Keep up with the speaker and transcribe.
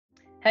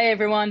Hey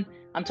everyone,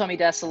 I'm Tommy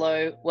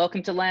Dasilo.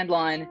 Welcome to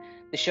Landline,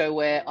 the show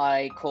where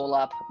I call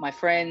up my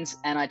friends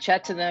and I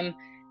chat to them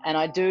and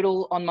I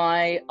doodle on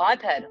my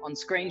iPad on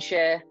screen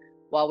share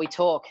while we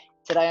talk.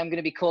 Today I'm going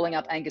to be calling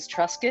up Angus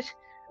Truskett.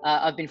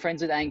 I've been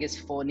friends with Angus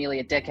for nearly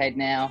a decade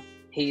now.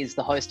 He is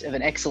the host of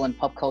an excellent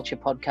pop culture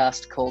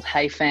podcast called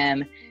Hey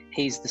Fam.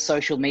 He's the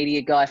social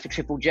media guy for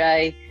Triple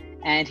J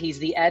and he's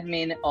the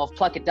admin of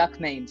Pluck a Duck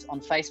memes on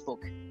Facebook.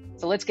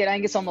 So let's get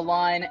Angus on the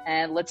line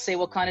and let's see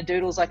what kind of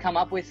doodles I come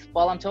up with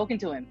while I'm talking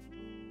to him.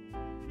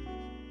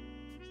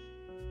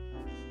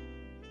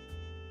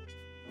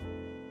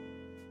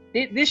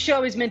 This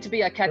show is meant to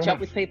be I catch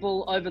up with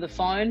people over the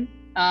phone,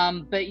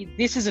 but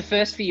this is a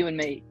first for you and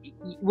me.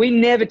 We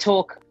never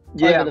talk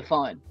over the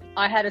phone.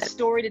 I had a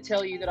story to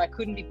tell you that I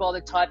couldn't be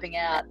bothered typing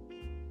out,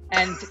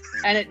 and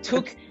it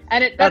took,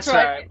 and that's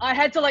right. I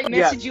had to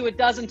message you a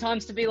dozen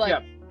times to be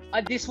like,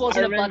 this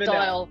wasn't a butt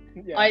dial.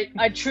 I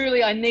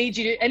need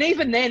you to, and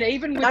even then,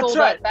 even with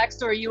that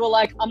backstory, you were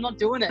like, I'm not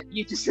doing it.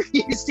 You just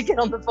refused to get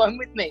on the phone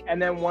with me. And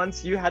then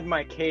once you had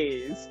my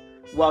keys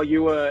while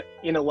you were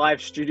in a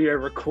live studio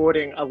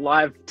recording a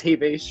live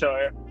TV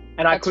show,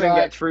 and I couldn't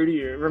get through to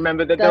you.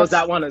 Remember that there was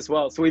that one as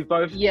well. So we've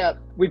both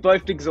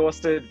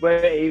exhausted.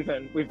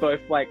 We've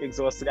both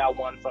exhausted our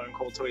one phone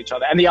call to each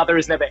other, and the other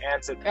has never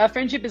answered. Our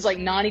friendship is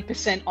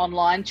 90%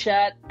 online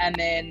chat, and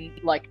then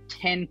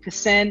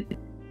 10%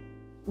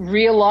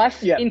 real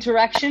life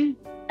interaction,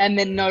 and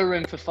then no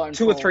room for phone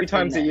 2 or 3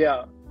 times a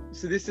year.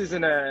 So this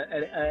isn't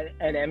an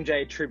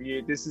MJ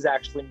tribute. This is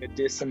actually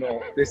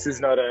medicinal. This is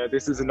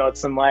not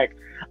some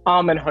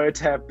Arm and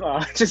Hotep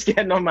just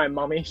getting on my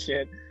mummy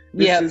shit.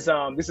 This is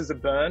a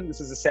burn. This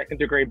is a 2nd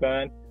degree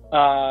burn.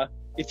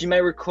 If you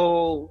may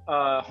recall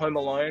Home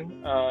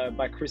Alone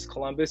by Chris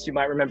Columbus, you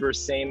might remember a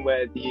scene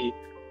where the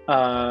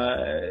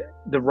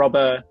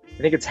robber, I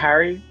think it's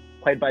Harry,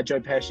 played by Joe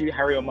Pesci,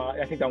 Harry or Mark,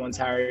 I think that one's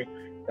Harry,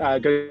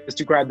 goes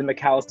to grab the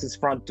McAllister's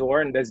front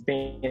door, and there's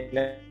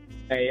been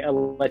a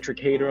electric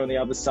heater on the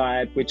other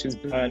side which has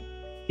burnt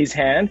his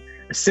hand.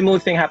 A similar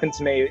thing happened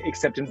to me,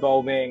 except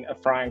involving a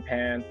frying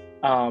pan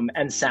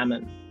and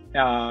salmon in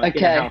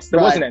the house. That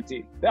wasn't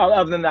empty.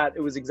 Other than that,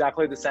 it was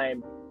exactly the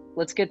same.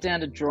 Let's get down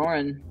to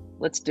drawing.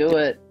 Let's do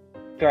it.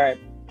 Great.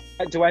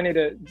 Do I need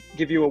to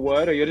give you a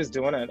word, or you're just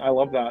doing it? I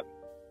love that.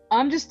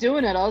 I'm just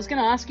doing it. I was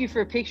going to ask you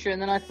for a picture,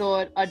 and then I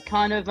thought I'd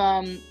kind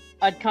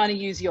of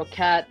use your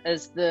cat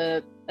as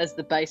the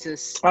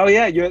basis. Oh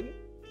yeah,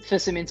 for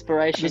some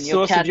inspiration. The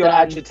source of your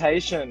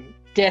agitation.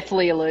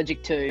 Deathly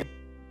allergic to.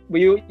 Were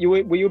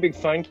you a big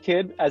phone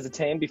kid as a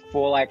teen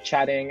before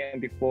chatting and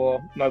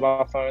before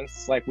mobile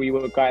phones? Were you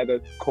a guy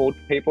that called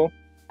people?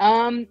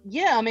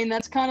 Yeah, I mean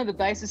that's kind of the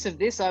basis of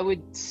this. I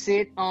would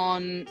sit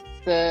on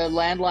the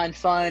landline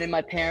phone in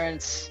my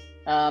parents'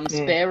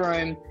 spare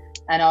room,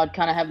 and I would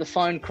kind of have the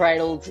phone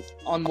cradled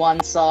on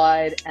one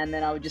side, and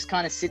then I would just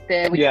kind of sit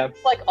there with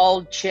this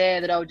old chair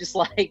that I would just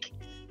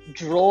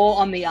draw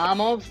on the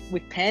arm of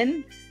with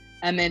pen,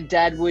 and then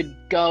Dad would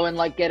go and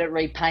get it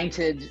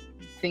repainted,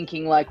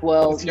 thinking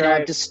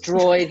I've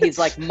destroyed his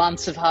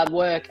months of hard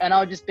work, and I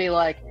would just be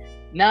like,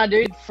 nah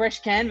dude, fresh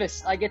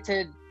canvas. I get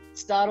to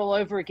start all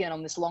over again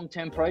on this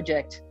long-term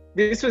project.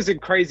 This was a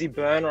crazy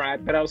burn,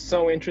 right? But I was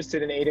so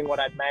interested in eating what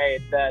I'd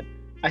made that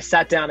I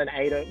sat down and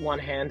ate it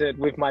one-handed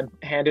with my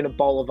hand in a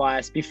bowl of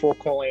ice before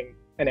calling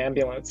an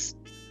ambulance.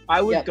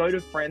 I would go to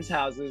friends'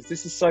 houses.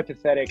 This is so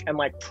pathetic, and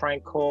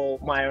prank call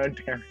my own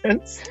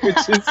parents, which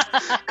is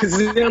because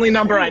it's the only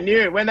number I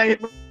knew. When they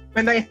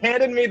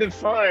handed me the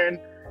phone,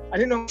 I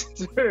didn't know what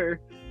to do,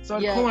 so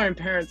I'd call my own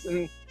parents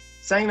and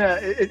saying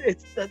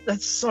that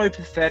that's so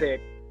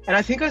pathetic. And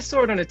I think I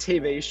saw it on a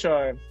TV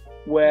show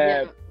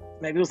where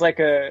maybe it was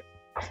a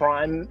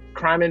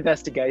crime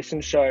investigation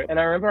show, and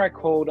I remember I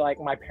called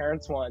my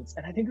parents once,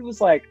 and I think it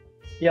was a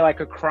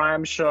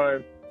crime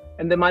show.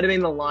 And there might have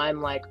been the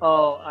line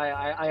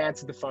I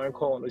answered the phone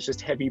call and it was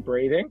just heavy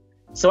breathing.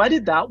 So I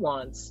did that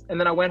once. And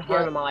then I went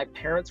home and my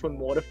parents were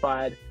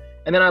mortified.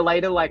 And then I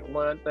later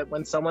learned that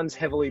when someone's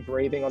heavily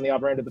breathing on the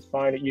other end of the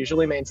phone, it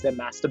usually means they're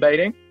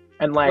masturbating.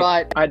 And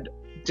I'd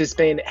just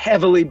been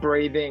heavily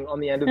breathing on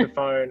the end of the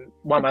phone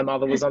while my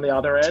mother was on the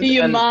other end. To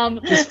your mum.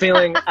 Just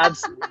feeling I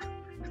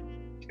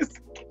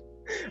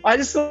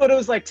just thought it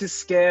was to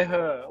scare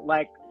her,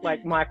 like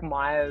Mike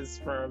Myers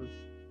from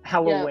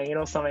Halloween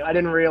or something. I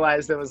didn't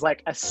realize there was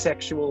a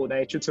sexual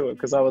nature to it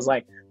because I was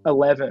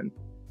 11.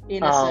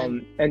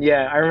 Innocent. And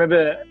I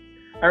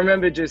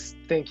remember just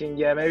thinking,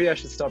 maybe I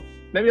should stop.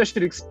 Maybe I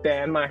should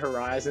expand my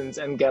horizons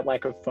and get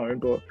a phone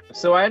book.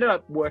 So I ended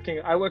up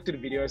I worked at a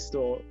video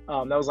store.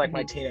 That was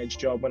my teenage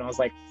job when I was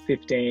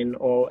 15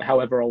 or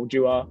however old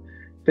you are.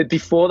 But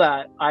before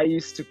that, I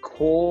used to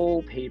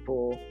call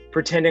people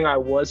pretending I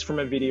was from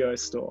a video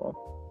store.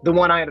 The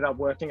one I ended up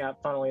working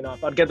at, funnily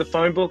enough, I'd get the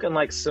phone book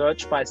and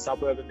search by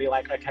suburb and be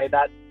okay,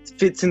 that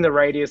fits in the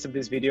radius of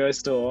this video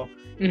store.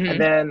 And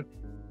then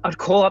I'd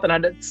call up and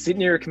I'd sit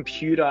near a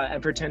computer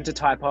and pretend to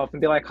type off and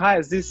be like, hi,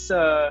 is this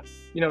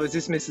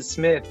Mrs.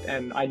 Smith?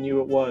 And I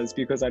knew it was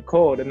because I'd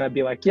called, and they'd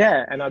be like,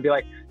 yeah. And I'd be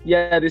like,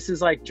 yeah, this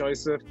is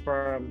Joseph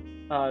from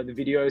the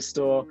video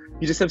store.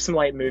 You just have some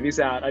like movies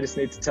out. I just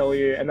need to tell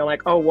you. And they're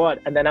like, oh, what?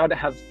 And then I would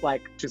have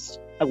like just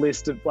a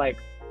list of like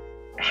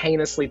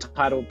heinously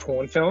titled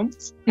porn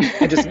films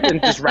and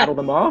just rattle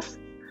them off.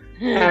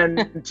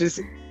 And just,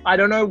 I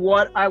don't know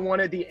what I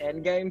wanted the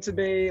end game to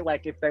be.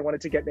 Like if they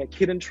wanted to get their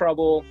kid in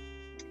trouble.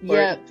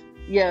 Yeah.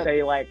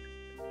 They like,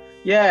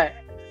 yeah.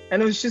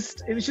 And it was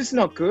just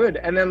not good.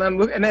 And then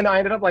I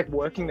ended up like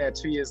working there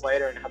 2 years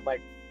later and had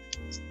like,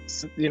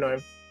 you know,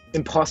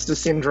 imposter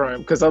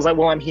syndrome, because I was like,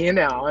 well, I'm here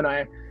now.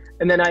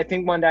 And then I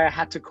think one day I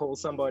had to call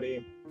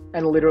somebody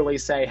and literally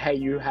say, hey,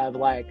 you have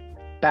like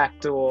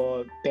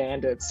Backdoor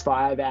Bandits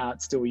 5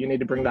 out still, you need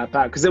to bring that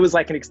back, because there was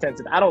like an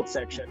extensive adult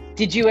section.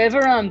 Did you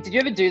ever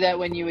do that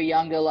when you were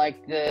younger,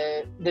 like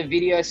the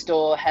video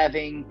store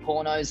having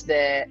pornos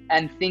there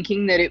and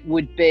thinking that it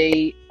would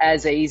be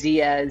as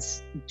easy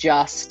as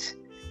just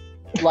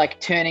like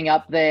turning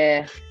up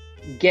there,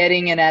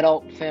 getting an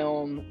adult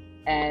film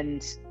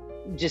and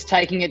just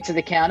taking it to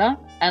the counter,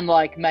 and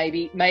like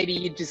maybe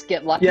you just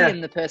get lucky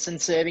and the person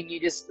serving you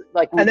just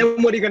like, and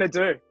then what are you going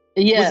to do?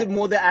 Yeah. Was it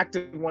more the act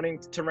of wanting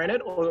to rent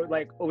it, or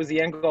was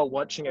the end goal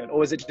watching it, or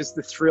was it just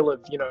the thrill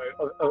of, you know,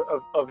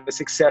 of a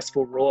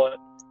successful raw?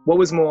 What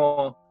was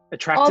more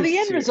attractive? Oh, the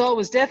end result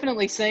was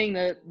definitely seeing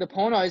the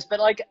pornos, but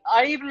like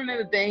I even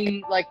remember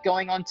being like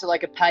going onto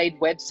like a paid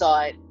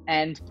website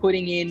and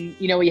putting in,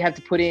 you know, where you had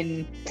to put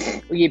in,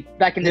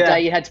 back in the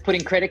day you had to put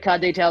in credit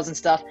card details and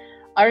stuff.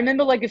 I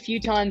remember like a few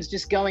times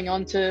just going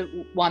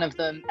onto one of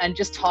them and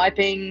just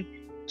typing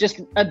just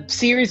a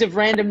series of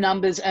random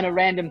numbers and a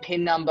random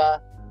PIN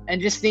number,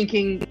 and just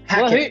thinking,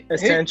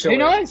 essentially. Who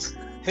knows?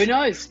 Who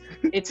knows?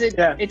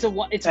 It's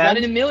one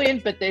in a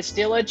million, but there's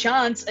still a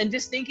chance. And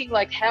just thinking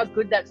like how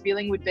good that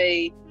feeling would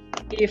be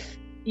if,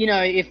 you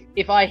know,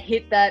 if I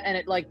hit that and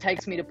it like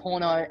takes me to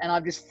porno and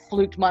I've just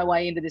fluked my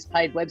way into this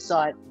paid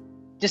website,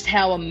 just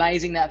how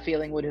amazing that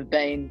feeling would have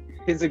been.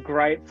 Here's a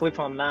great flip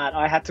on that.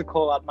 I had to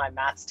call up my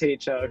maths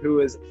teacher, who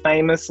was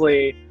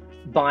famously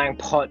buying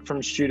pot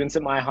from students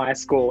at my high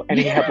school, and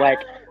he had like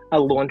a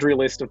laundry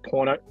list of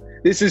porno.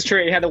 This is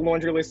true. He had a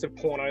laundry list of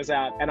pornos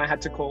out, and I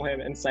had to call him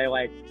and say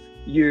like,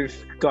 you've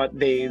got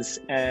these.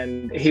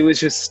 And he was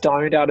just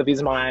stoned out of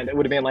his mind. It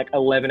would have been like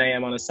 11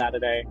 a.m. on a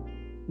Saturday.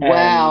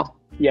 Wow.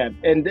 Yeah.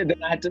 And then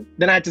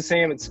I had to see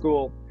him at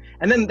school.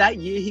 And then that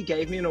year he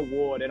gave me an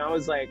award, and I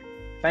was like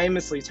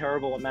famously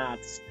terrible at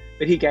maths,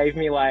 but he gave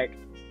me like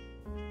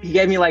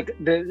I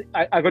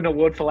got an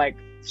award for like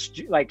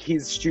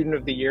his student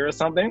of the year or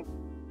something.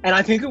 And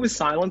I think it was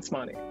silence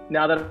money,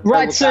 now that I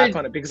look back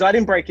on it, because I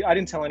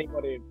didn't tell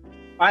anybody.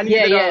 I knew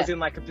that I was in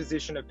like a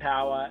position of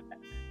power.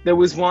 There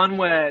was one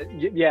where,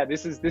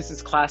 this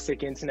is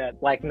classic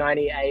internet, like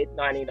 98,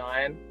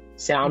 99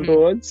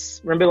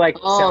 soundboards. Remember, like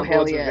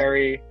soundboards were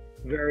very,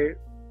 very,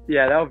 they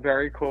were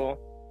very cool.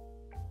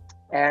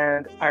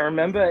 And I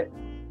remember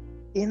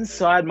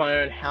inside my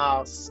own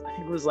house, I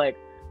think it was like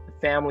the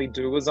family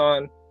do was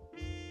on,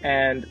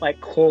 and like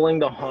calling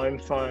the home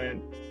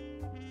phone.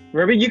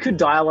 Remember, you could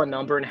dial a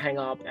number and hang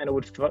up, and it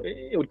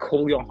would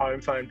call your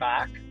home phone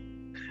back.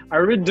 I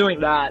remember doing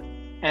that,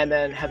 and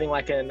then having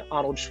like an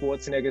Arnold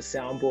Schwarzenegger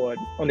soundboard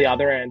on the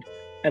other end,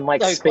 and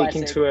like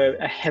speaking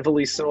to a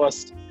heavily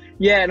sourced.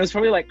 Yeah, and it was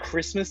probably like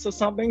Christmas or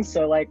something.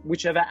 So like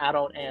whichever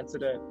adult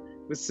answered it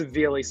was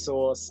severely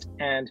sourced,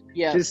 and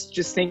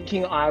just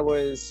thinking I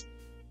was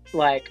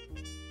like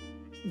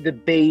the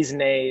bee's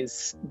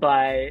knees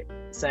by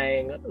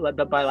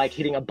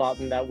hitting a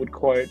button that would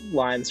quote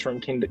lines from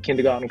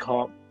Kindergarten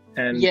Cop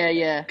and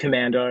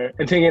Commando,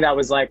 and thinking that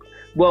was like,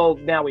 well,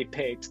 now we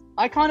peaked.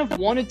 I kind of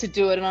wanted to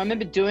do it, and I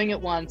remember doing it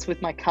once with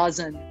my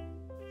cousin,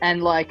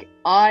 and like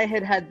I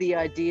had the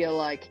idea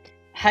like,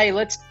 hey,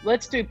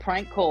 let's do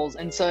prank calls.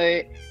 And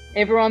so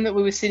everyone that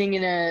we were sitting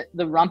in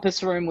the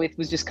rumpus room with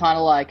was just kind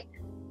of like,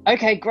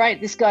 okay, great,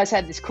 this guy's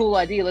had this cool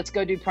idea, let's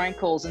go do prank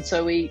calls. And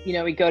so we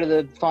go to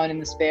the phone in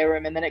the spare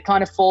room, and then it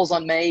kind of falls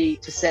on me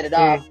to set it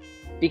up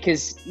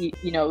because it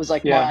was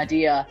like my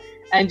idea,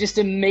 and just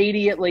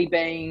immediately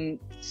being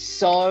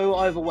so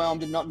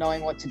overwhelmed and not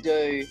knowing what to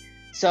do.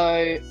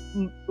 So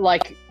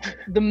like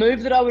the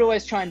move that I would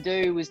always try and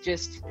do was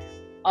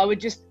I would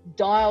just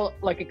dial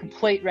like a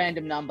complete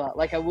random number.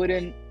 Like I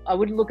wouldn't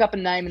look up a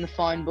name in the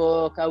phone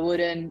book. I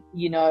wouldn't,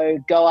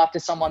 go after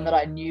someone that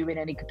I knew in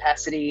any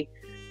capacity.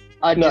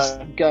 I'd just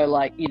go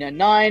like,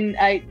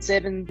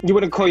 987. You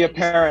wouldn't call your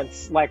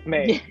parents like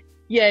me.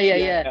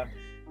 Yeah.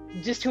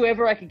 Just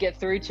whoever I could get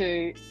through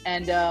to.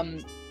 And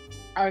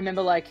I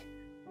remember like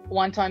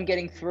one time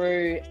getting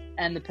through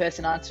and the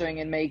person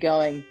answering and me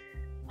going,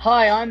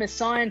 hi, I'm a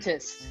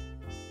scientist.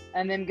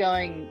 And them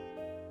going,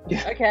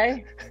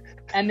 okay.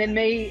 And then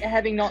me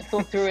having not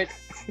thought through it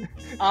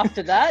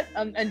after that,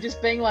 and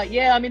just being like,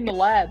 yeah, I'm in the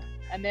lab.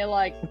 And they're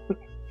like,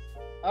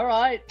 all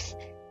right.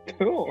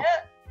 Cool.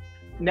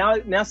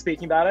 Yeah. Now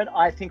speaking about it,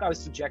 I think I was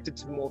subjected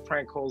to more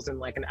prank calls than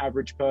like an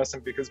average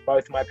person because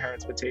both of my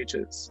parents were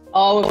teachers.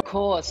 Oh, of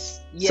course.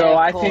 Yeah, so of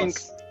I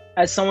course.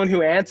 as someone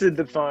who answered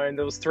the phone,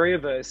 there was 3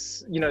 of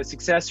us, you know,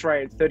 success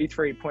rate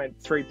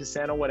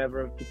 33.3% or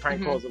whatever of the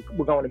prank calls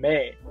were going to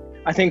me.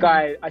 I think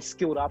I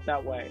skilled up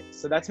that way.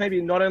 So that's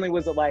maybe, not only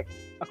was it like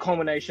a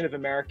culmination of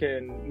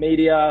American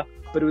media,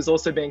 but it was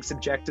also being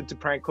subjected to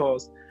prank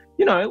calls,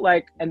 you know,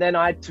 like, and then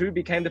I too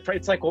became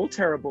it's like all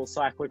terrible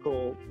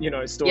cyclical, you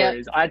know,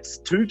 stories. I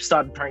too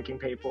started pranking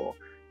people,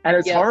 and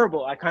it's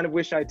horrible. I kind of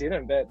wish I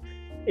didn't, but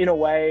in a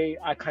way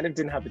I kind of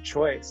didn't have a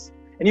choice.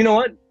 And you know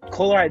what?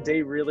 Caller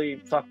ID really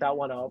fucked that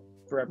one up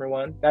for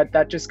everyone.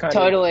 That just kind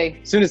of,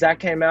 as soon as that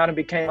came out and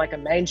became like a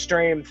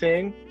mainstream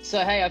thing. So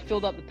hey, I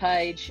filled up the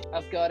page.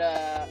 I've got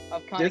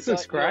this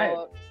looks great.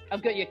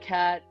 I've got your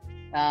cat.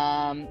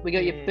 We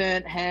got your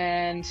burnt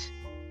hand.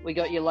 We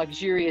got your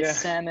luxurious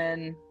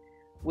salmon.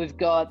 We've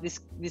got this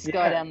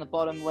guy down the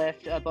bottom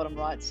left, bottom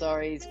right.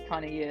 Sorry, he's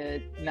kind of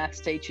your maths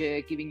teacher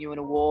giving you an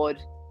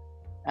award.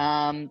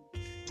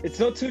 It's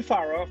not too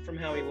far off from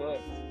how he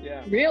looked.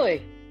 Yeah.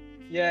 Really?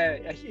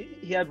 Yeah,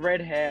 he had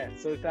red hair,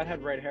 so if that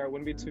had red hair, it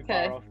wouldn't be too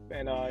far off.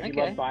 And he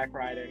loved bike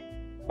riding.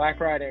 Bike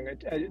riding,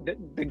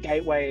 the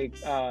gateway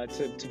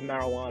to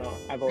marijuana,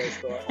 I've always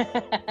thought.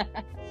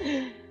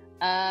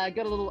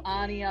 Got a little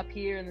Arnie up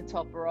here in the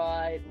top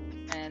right,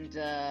 and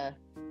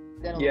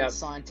then a little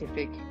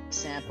scientific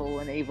sample,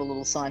 an evil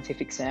little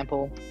scientific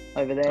sample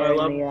over there. I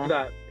love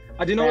that.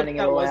 I didn't know what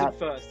that was at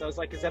first. I was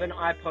like, is that an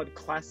iPod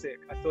Classic?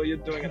 I thought you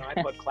were doing an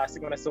iPod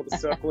Classic when I saw the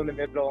circle in the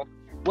middle.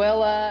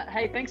 Well,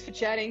 hey, thanks for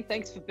chatting.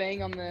 Thanks for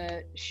being on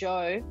the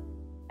show.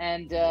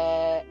 And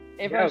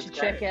everyone should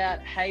check out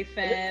Hey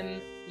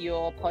Fam,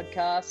 your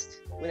podcast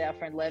with our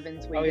friend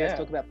Levins, where you guys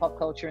talk about pop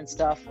culture and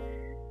stuff.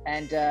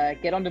 And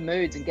get onto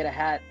Moods and get a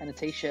hat and a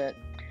t-shirt.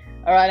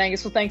 All right,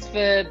 Angus. Well, thanks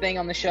for being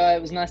on the show.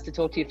 It was nice to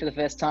talk to you for the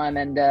first time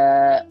and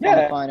on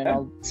the phone, and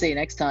I'll see you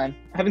next time.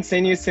 I haven't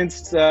seen you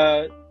since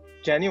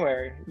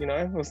January, you know?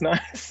 It was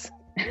nice.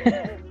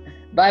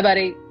 Bye,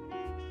 buddy.